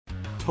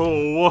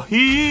What?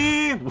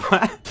 Hey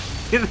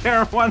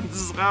there,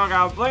 everyone's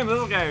playing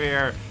this game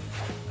here.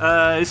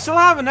 You still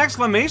have an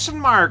exclamation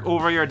mark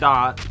over your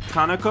dot.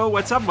 Kaneko,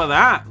 what's up with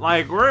that?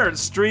 Like, we're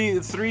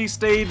three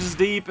stages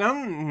deep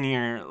in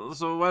here.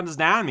 So what does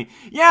that mean?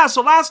 Yeah,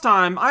 so last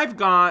time I've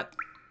got...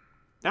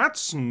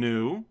 That's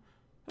new.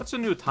 That's a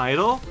new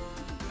title.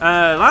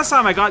 Last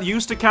time I got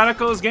used to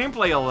Kaneko's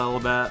gameplay a little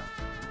bit.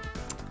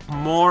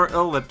 More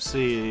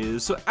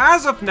ellipses. So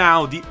as of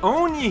now, the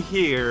Oni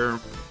here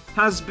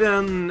has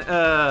been,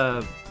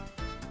 it's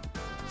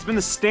been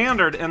a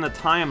standard in the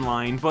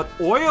timeline, but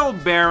Oil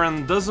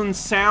Baron doesn't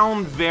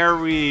sound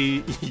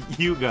very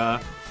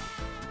Yuga.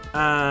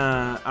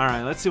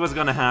 Alright, let's see what's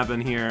gonna happen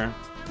here.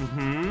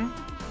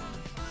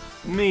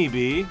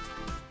 Maybe.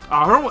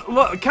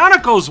 Look,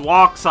 Kaneko's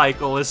walk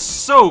cycle is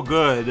so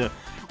good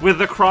with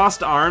the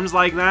crossed arms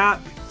like that.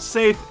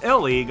 Safe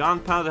Illy,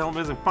 gone past the hell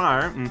missing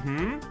fire.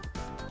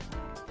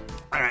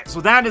 Alright, so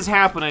that is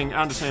happening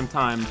at the same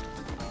time.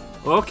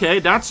 Okay,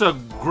 that's a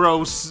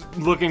gross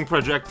looking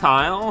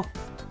projectile.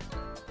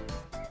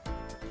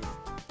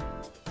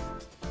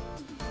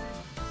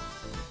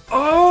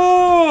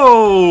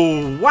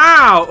 Oh,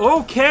 wow,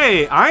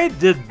 okay, I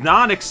did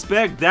not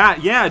expect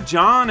that. Yeah,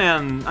 John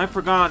and I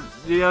forgot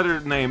the other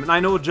name, and I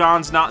know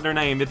John's not their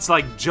name. It's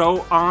like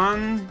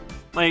Joan,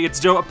 like it's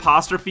Joe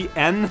apostrophe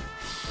N.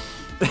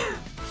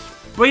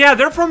 But yeah,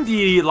 they're from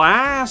the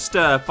last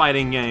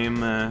fighting game,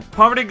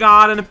 Poverty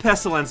God and a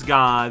Pestilence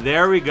God.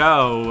 There we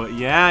go.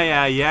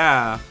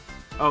 Yeah.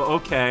 Oh,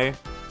 okay.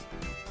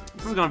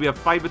 This is gonna be a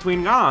fight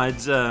between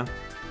gods. Oh,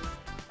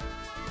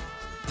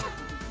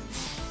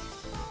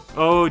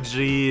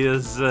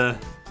 jeez.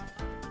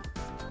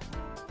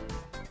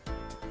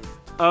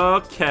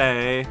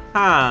 Okay,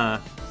 huh.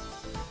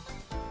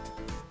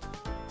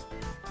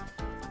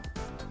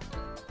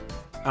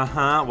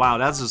 Wow,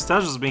 that's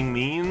just being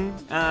mean,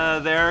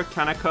 there,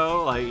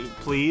 Kaneko, like,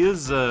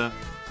 please,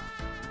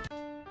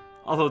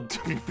 although,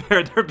 to be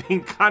fair, they're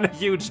being kind of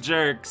huge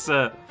jerks,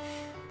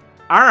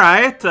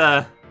 alright,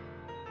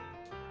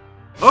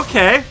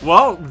 okay,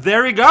 well,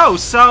 there we go,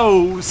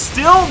 so,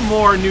 still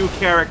more new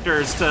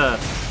characters to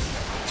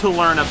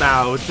learn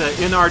about,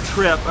 in our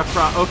trip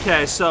across.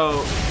 Okay,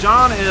 so,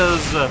 John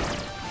is,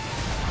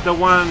 the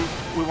one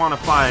we want to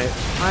fight.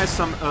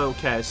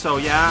 Okay, so,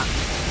 yeah.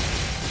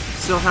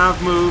 Still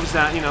have moves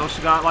that, you know,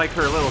 she got like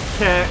her little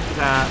kick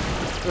that,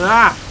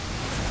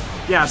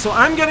 yeah, so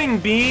I'm getting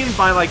beamed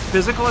by like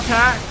physical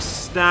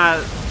attacks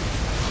that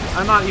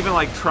I'm not even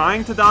like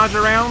trying to dodge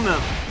around.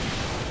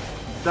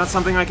 That's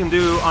something I can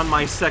do on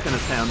my second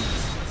attempt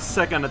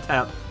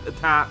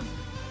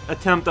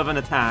of an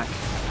attack.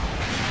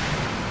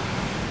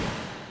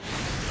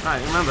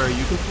 Alright, remember,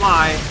 you can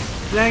fly.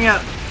 Dang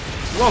it.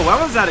 Whoa, what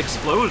was that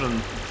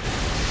explosion?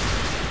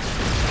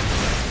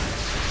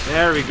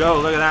 There we go,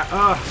 look at that.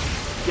 Ugh.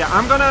 Yeah,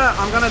 I'm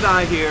gonna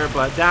die here,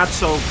 but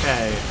that's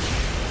okay.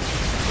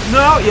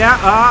 No, yeah,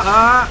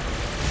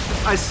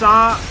 I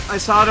saw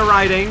the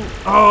writing.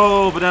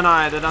 Oh, but then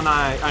I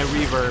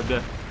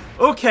reverbed.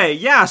 Okay,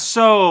 yeah,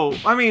 so,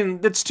 I mean,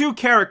 it's two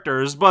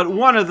characters, but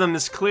one of them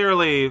is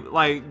clearly,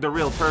 like, the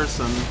real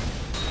person.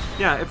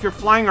 Yeah, if you're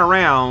flying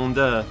around,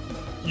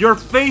 you're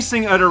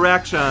facing a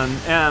direction,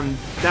 and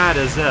that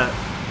is it.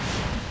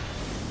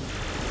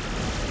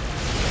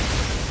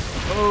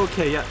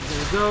 Okay, yeah, there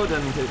we go,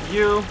 didn't hit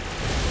you.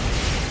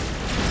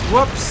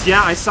 Whoops,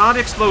 yeah, I saw the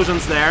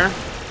explosions there.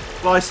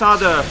 Well, I saw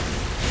the...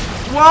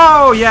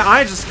 Whoa, yeah,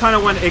 I just kind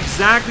of went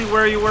exactly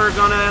where you were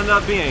gonna end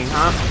up being,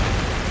 huh?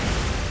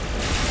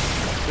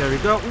 There we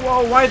go.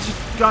 Whoa, why'd you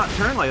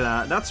turn like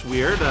that? That's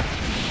weird.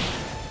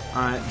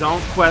 Alright,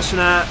 don't question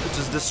it.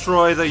 Just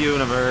destroy the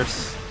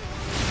universe.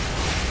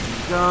 There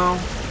we go.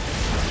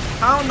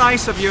 How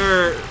nice of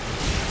your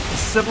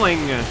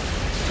sibling to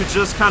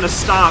just kind of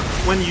stop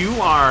when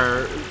you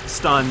are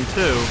stunned,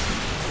 too.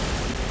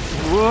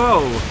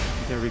 Whoa.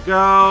 There we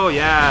go.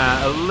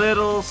 Yeah, a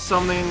little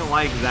something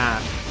like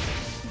that.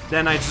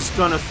 Then I just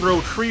gonna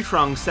throw tree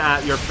trunks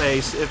at your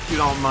face, if you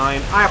don't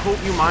mind. I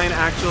hope you mind,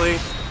 actually.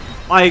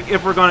 Like,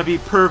 if we're gonna be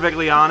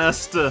perfectly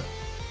honest.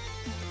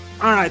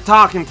 Alright,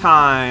 talking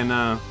time.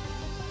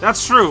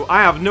 That's true.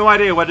 I have no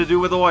idea what to do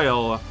with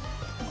oil.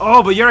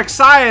 Oh, but you're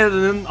excited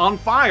and on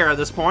fire at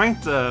this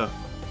point. With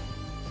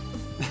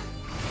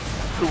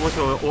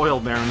the Oil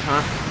Baron,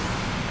 huh?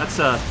 That's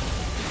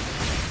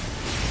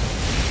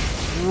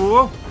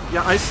whoa.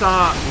 Yeah, I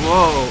saw...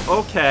 Whoa,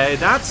 okay,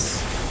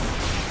 that's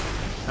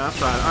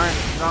right. Alright,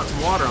 got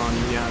some water on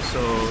you, yeah, so,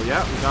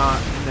 yeah, we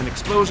got... And then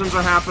explosions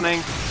are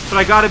happening, but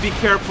I gotta be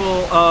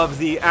careful of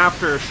the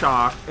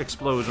aftershock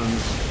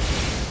explosions.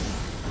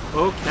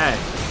 Okay.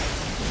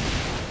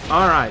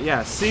 Alright,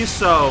 yeah, see,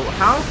 so,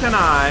 how can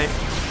I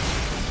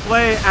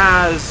play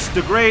as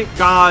the great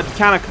god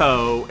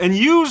Kaneko and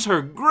use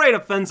her great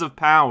offensive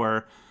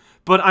power,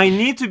 but I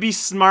need to be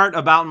smart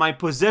about my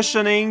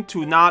positioning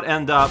to not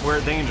end up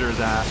where danger's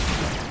at.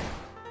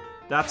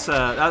 That's,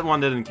 that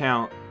one didn't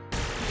count.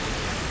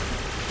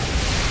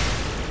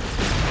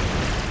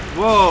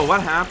 Whoa,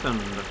 what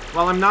happened?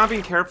 Well, I'm not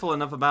being careful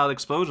enough about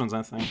explosions,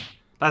 I think.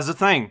 That's the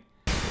thing.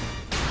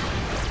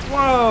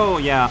 Whoa,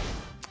 yeah.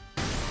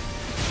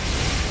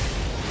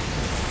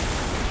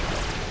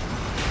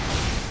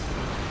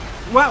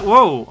 What?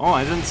 Whoa! Oh,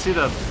 I didn't see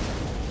the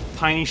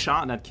tiny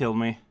shot that killed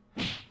me.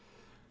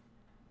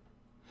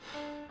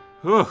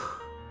 Whew.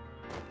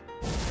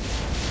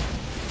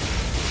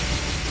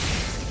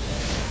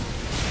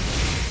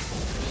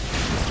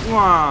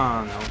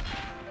 Wow, no.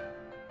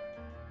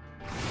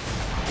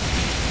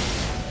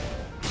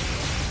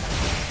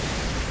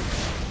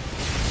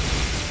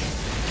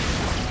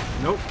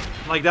 Nope.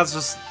 Like,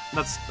 that's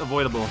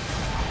avoidable.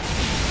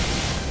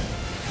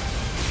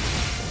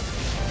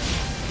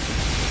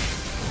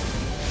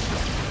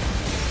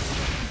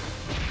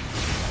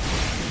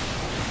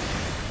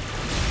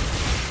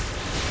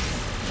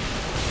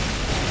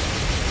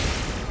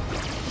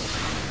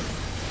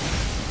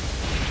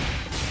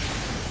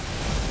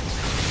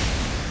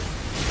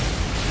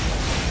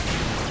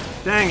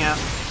 Dang it.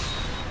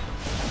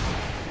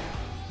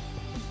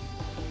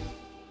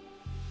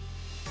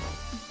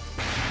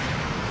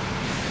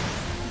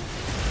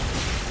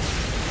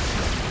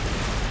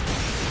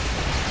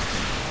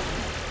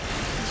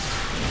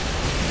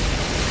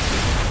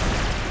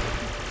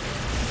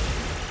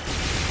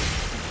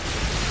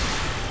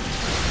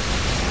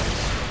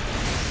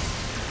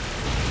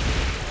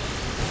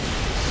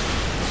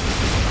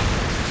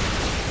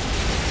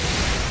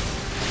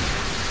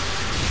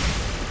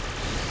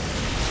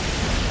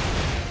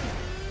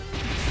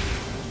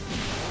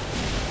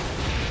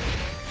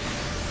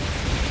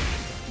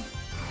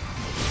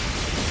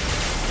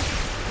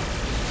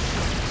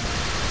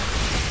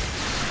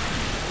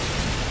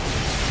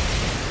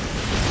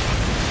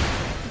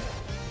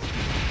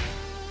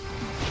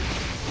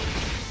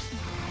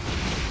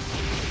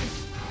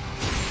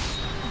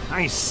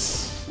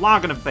 Nice!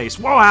 Log in the face.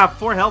 Whoa, I have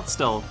 4 health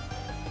still.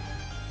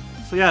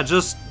 So yeah,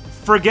 just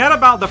forget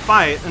about the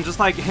fight and just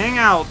like hang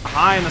out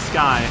high in the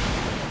sky.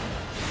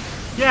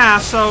 Yeah,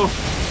 so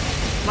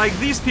like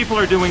these people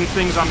are doing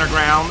things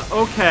underground.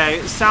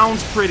 Okay,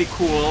 sounds pretty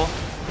cool.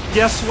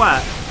 Guess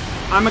what?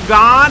 I'm a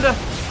god.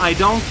 I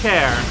don't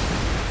care.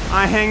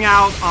 I hang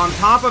out on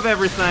top of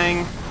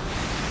everything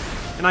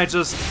and I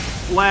just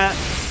let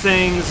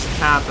things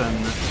happen.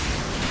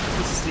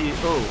 Let's see.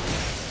 Oh,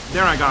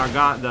 there I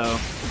got though.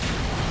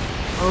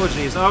 Oh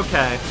jeez,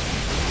 okay.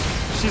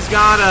 She's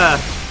got a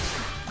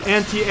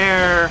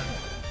anti-air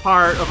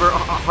part of her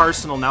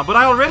arsenal now, but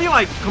I already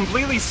like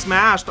completely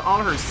smashed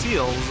all her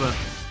seals.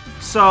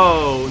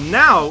 So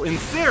now, in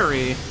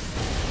theory,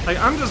 like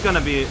I'm just gonna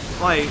be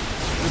like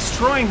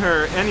destroying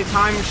her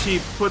anytime she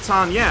puts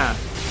on, yeah.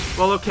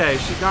 Well, okay,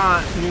 she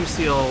got new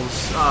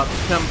seals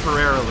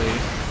temporarily,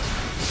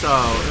 so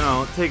you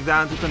know, take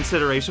that into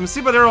consideration.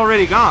 See, but they're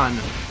already gone.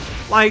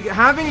 Like,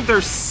 having their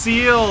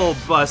seal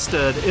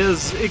busted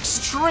is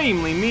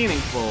extremely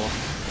meaningful.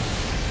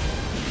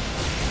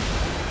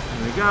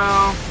 There we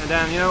go. And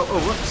then, you know, oh,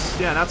 whoops.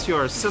 Yeah, that's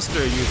your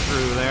sister you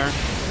threw there.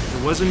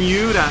 It wasn't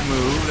you that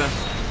moved.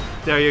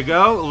 There you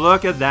go.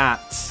 Look at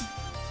that.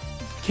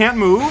 Can't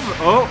move.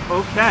 Oh,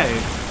 okay.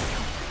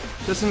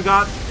 This one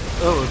got...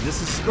 Oh,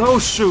 this is... Oh,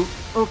 shoot.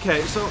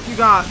 Okay, so you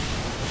got...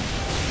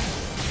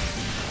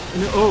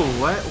 Oh,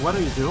 what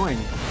are you doing?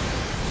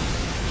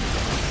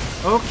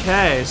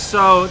 Okay,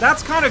 so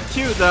that's kind of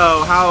cute,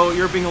 though, how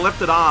you're being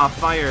lifted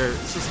off by your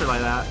sister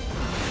like that.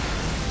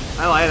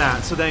 I like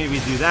that. So then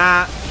we do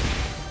that.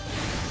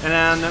 And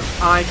then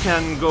I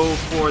can go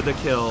for the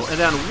kill. And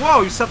then,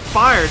 whoa, you set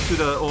fire to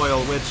the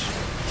oil, which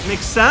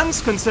makes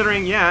sense,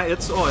 considering, yeah,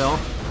 it's oil.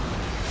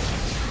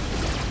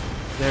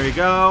 There you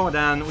go. And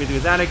then we do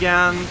that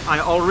again.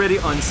 I already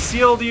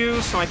unsealed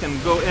you, so I can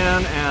go in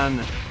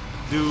and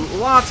do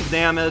lots of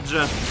damage,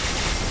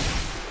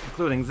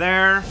 including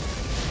there.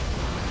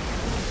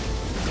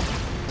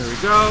 There we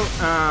go.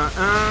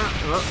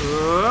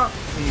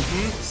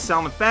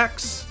 Sound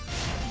effects.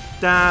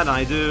 That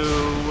I do.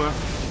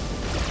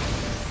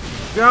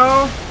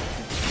 Go.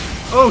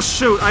 Oh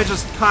shoot, I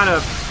just kind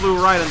of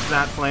flew right into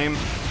that flame.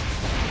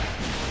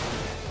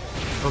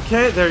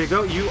 Okay, there you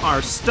go. You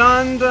are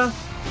stunned.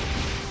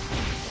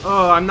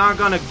 Oh, I'm not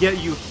gonna get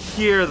you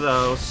here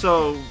though,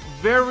 so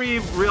very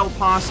real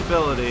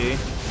possibility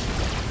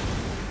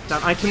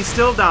that I can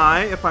still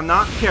die if I'm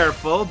not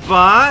careful,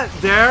 but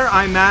there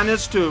I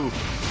managed to...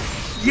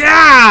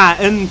 Yeah!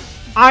 And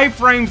I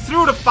framed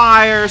through the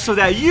fire so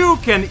that you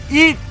can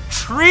eat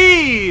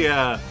tree!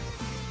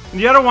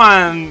 The other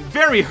one,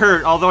 very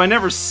hurt, although I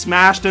never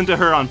smashed into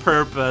her on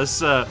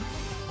purpose. A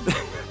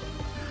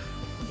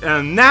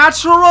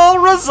natural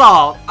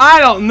result! I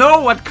don't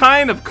know what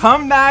kind of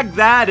comeback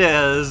that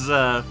is.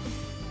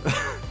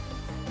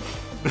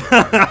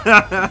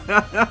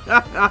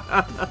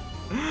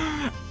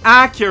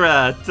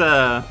 Accurate.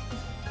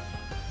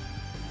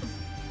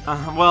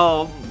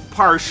 Well,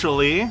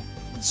 partially.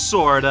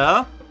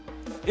 Sorta.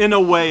 In a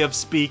way of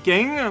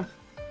speaking.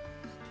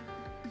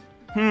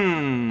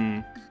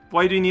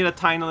 Why do you need a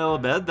tiny little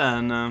bit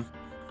then?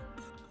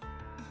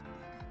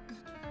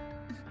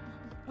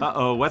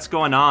 Uh-oh, what's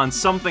going on?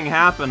 Something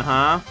happened,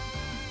 huh?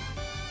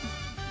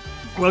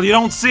 Well, you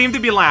don't seem to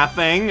be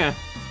laughing.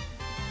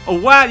 Oh,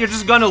 what? You're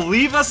just gonna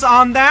leave us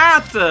on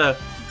that?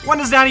 What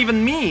does that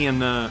even mean?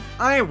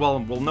 Well,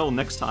 we'll know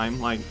next time.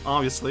 Like,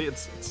 obviously,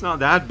 it's not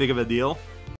that big of a deal.